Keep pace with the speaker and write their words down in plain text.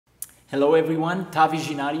Hello everyone, Tavi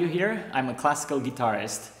Ginario here. I'm a classical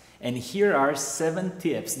guitarist, and here are 7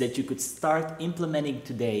 tips that you could start implementing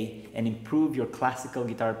today and improve your classical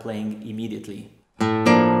guitar playing immediately.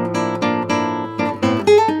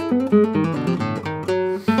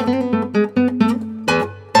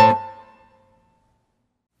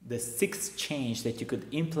 The 6th change that you could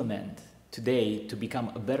implement today to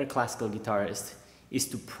become a better classical guitarist is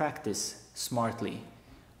to practice smartly.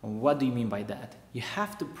 What do you mean by that? You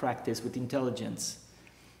have to practice with intelligence.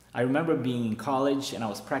 I remember being in college and I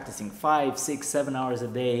was practicing 5, 6, 7 hours a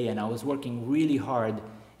day, and I was working really hard,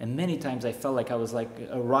 and many times I felt like I was like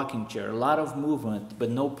a rocking chair, a lot of movement but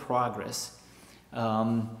no progress.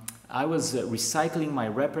 I was recycling my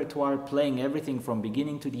repertoire, playing everything from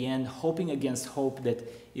beginning to the end, hoping against hope that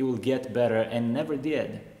it will get better, and never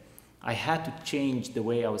did. I had to change the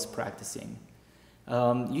way I was practicing.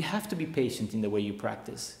 You have to be patient in the way you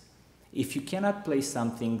practice. If you cannot play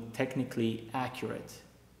something technically accurate,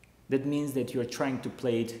 that means that you're trying to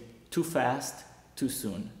play it too fast, too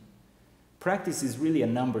soon. Practice is really a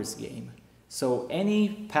numbers game. So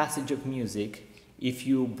any passage of music, if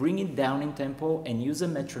you bring it down in tempo and use a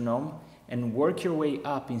metronome and work your way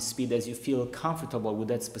up in speed as you feel comfortable with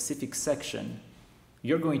that specific section,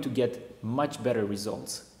 you're going to get much better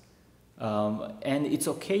results. And it's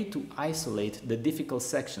okay to isolate the difficult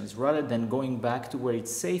sections rather than going back to where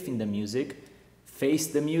it's safe in the music. Face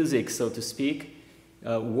the music, so to speak.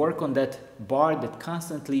 Work on that bar that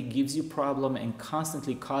constantly gives you problem and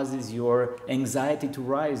constantly causes your anxiety to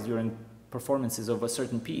rise during performances of a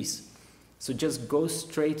certain piece. So just go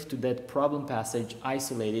straight to that problem passage,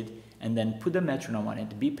 isolate it, and then put a metronome on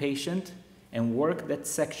it. Be patient and work that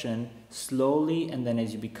section slowly, and then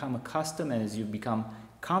as you become accustomed and as you become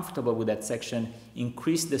comfortable with that section,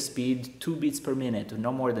 increase the speed 2 beats per minute,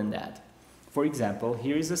 no more than that. For example,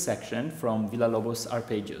 here is a section from Villalobos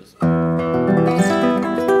Arpeggios.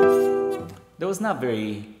 That was not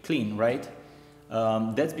very clean, right?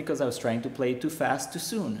 That's because I was trying to play too fast, too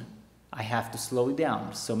soon. I have to slow it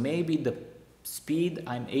down. So maybe the speed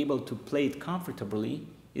I'm able to play it comfortably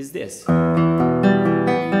is this.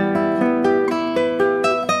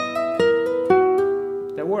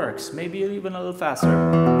 Works, maybe even a little faster.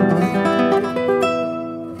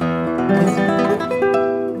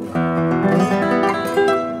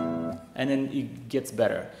 And then it gets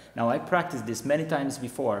better. Now I practiced this many times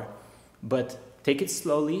before, but take it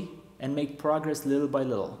slowly and make progress little by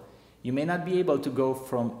little. You may not be able to go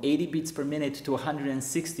from 80 beats per minute to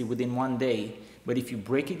 160 within one day, but if you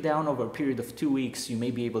break it down over a period of 2 weeks, you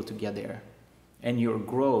may be able to get there. And your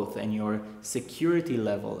growth and your security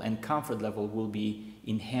level and comfort level will be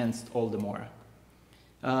enhanced all the more.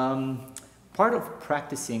 Part of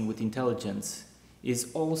practicing with intelligence is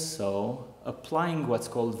also applying what's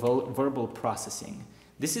called verbal processing.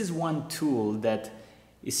 This is one tool that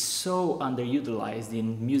is so underutilized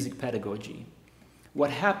in music pedagogy. What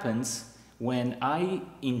happens when I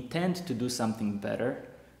intend to do something better,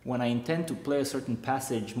 when I intend to play a certain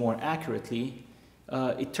passage more accurately,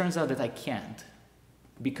 it turns out that I can't.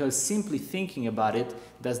 Because simply thinking about it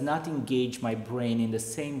does not engage my brain in the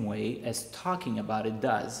same way as talking about it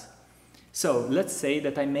does. So let's say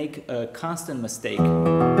that I make a constant mistake.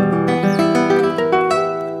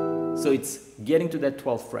 So it's getting to that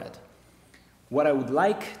 12th fret. What I would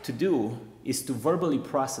like to do is to verbally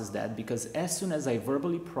process that, because as soon as I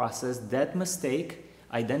verbally process that mistake,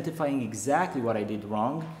 identifying exactly what I did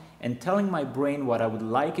wrong and telling my brain what I would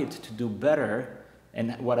like it to do better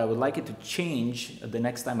and what I would like it to change the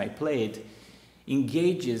next time I play it,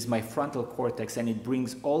 engages my frontal cortex, and it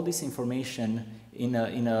brings all this information in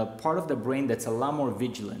a part of the brain that's a lot more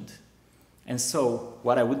vigilant. And so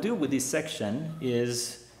what I would do with this section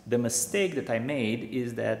is, the mistake that I made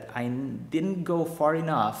is that I didn't go far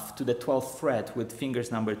enough to the 12th fret with fingers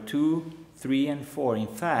number 2, 3, and 4. In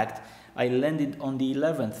fact, I landed on the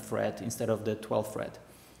 11th fret instead of the 12th fret.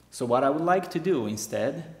 So what I would like to do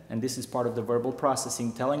instead, and this is part of the verbal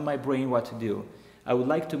processing, telling my brain what to do, I would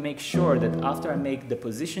like to make sure that after I make the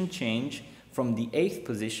position change from the 8th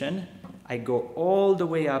position, I go all the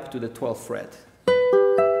way up to the 12th fret.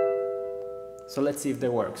 So let's see if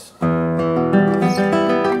that works.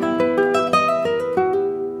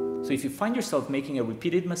 So if you find yourself making a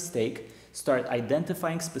repeated mistake, start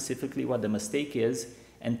identifying specifically what the mistake is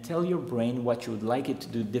and tell your brain what you would like it to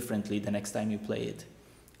do differently the next time you play it.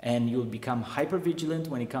 And you'll become hyper-vigilant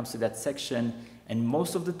when it comes to that section, and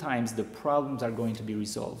most of the times the problems are going to be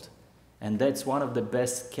resolved. And that's one of the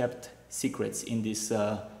best kept secrets in this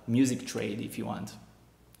music trade, if you want.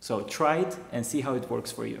 So try it and see how it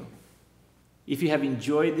works for you. If you have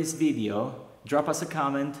enjoyed this video, drop us a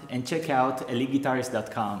comment and check out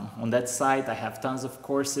eliteguitarist.com. On that site I have tons of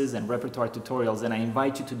courses and repertoire tutorials, and I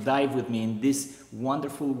invite you to dive with me in this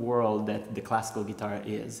wonderful world that the classical guitar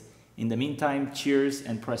is. In the meantime, cheers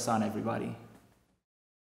and press on, everybody.